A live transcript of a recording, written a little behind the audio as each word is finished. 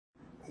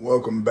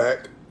Welcome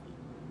back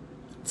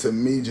to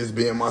me just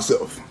being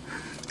myself.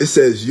 It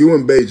says you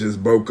and Bae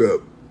just broke up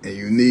and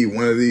you need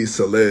one of these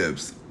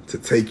celebs to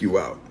take you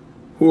out.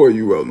 Who are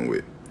you rolling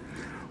with?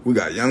 We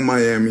got Young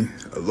Miami,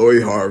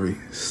 Lori Harvey,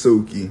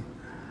 Suki,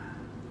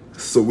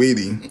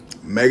 Saweetie,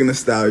 Megan Thee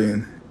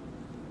Stallion,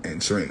 and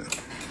Trina.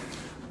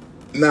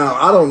 Now,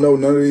 I don't know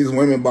none of these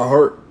women by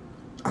heart.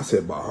 I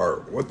said by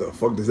heart. What the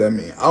fuck does that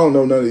mean? I don't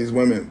know none of these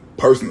women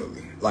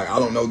personally. Like, I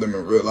don't know them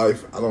in real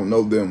life. I don't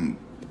know them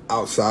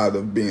outside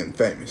of being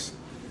famous.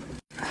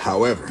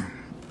 However,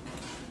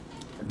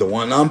 the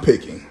one I'm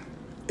picking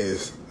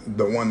is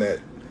the one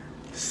that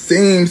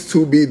seems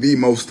to be the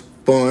most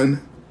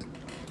fun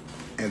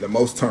and the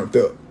most turned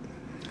up.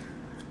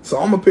 So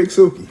I'm gonna pick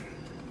Suki.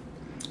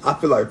 I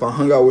feel like if I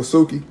hung out with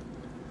Suki,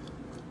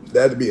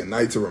 that'd be a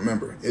night to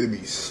remember. It'd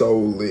be so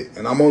lit.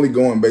 And I'm only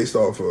going based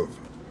off of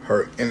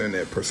her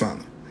internet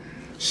persona.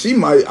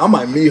 I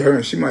might meet her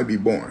and she might be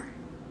boring.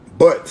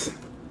 But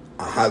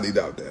I highly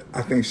doubt that.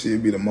 I think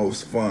she'd be the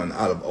most fun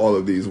out of all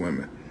of these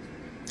women.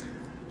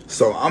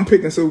 So I'm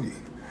picking Suki.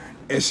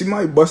 And she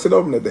might bust it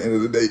open at the end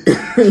of the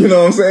day. You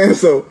know what I'm saying?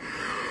 So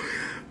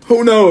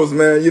who knows,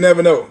 man? You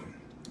never know.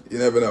 You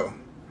never know.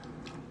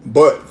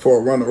 But for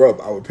a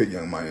runner-up, I would pick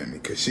Young Miami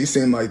because she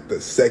seemed like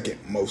the second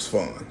most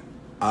fun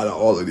out of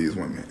all of these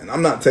women. And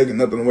I'm not taking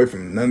nothing away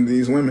from none of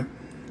these women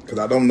because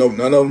I don't know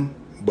none of them.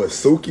 But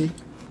Suki,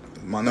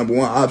 my number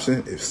one option.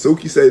 If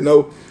Suki say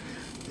no,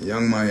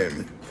 Young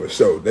Miami, for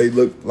sure. They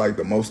look like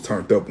the most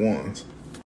turned up ones.